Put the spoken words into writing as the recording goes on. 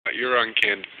You're on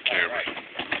camera.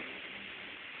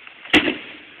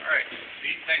 Alright.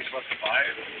 Neat things about the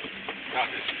Vibe. Got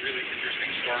this really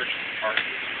interesting storage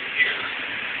compartment here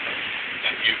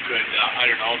that you could, I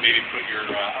don't know, maybe put your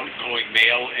outgoing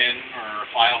mail in or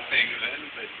file things in.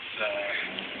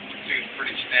 Seems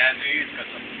pretty snazzy. It's got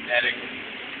some netting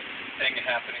thing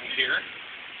happening here.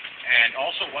 And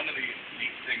also one of the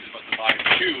neat things about the Vibe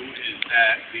 2 is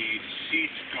that the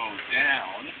seats go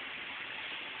down.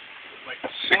 Like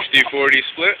 60-40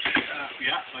 split?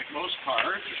 Yeah, like most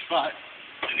cars, but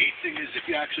the neat thing is if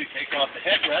you actually take off the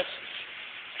headrest,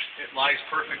 it lies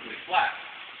perfectly flat.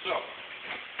 So,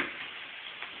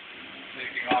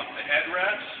 taking off the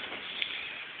headrest,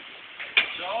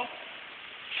 so,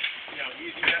 see how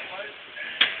easy that was?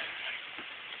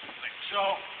 Like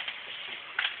so.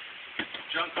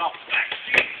 Junk off the back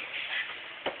seat.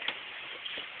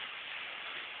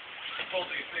 Pull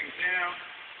these things down.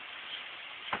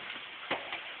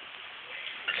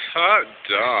 Hot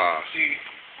dog. See,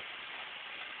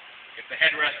 if the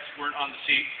headrests weren't on the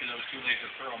seat because I was too late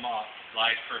to throw them off, it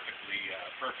lies perfectly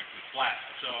flat.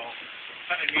 So,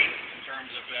 kind of neat in terms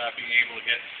of being able to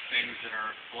get things that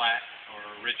are flat or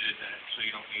rigid, so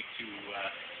you don't need to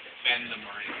bend them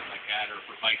or anything like that, or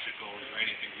for bicycles or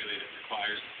anything really that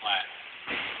requires a flat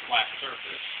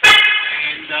surface.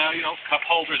 And cup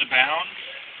holders abound.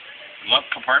 Love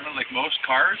compartment like most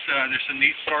cars. There's some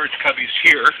neat storage cubbies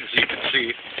here, as you can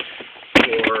see,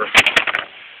 for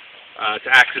to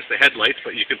access the headlights,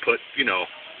 but you can put,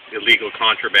 illegal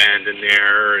contraband in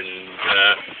there, and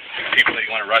people that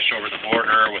you want to rush over the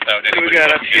border without anybody We got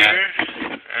up looking at.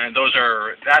 here. And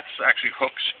that's actually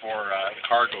hooks for the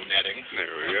cargo netting.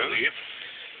 There we go.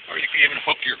 Or you can even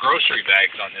hook your grocery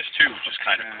bags on this too, which is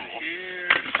kind of cool.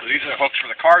 So these are hooks for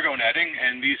the cargo netting,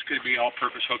 and these could be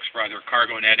all-purpose hooks for either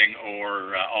cargo netting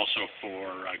or also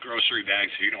for grocery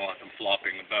bags, so you don't want them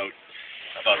flopping about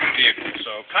the vehicle.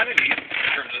 So kind of neat in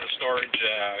terms of the storage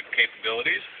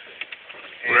capabilities.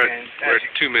 We're at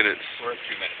 2 minutes. We're at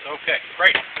 2 minutes. Okay,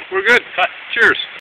 great. We're good. Cut. Cheers.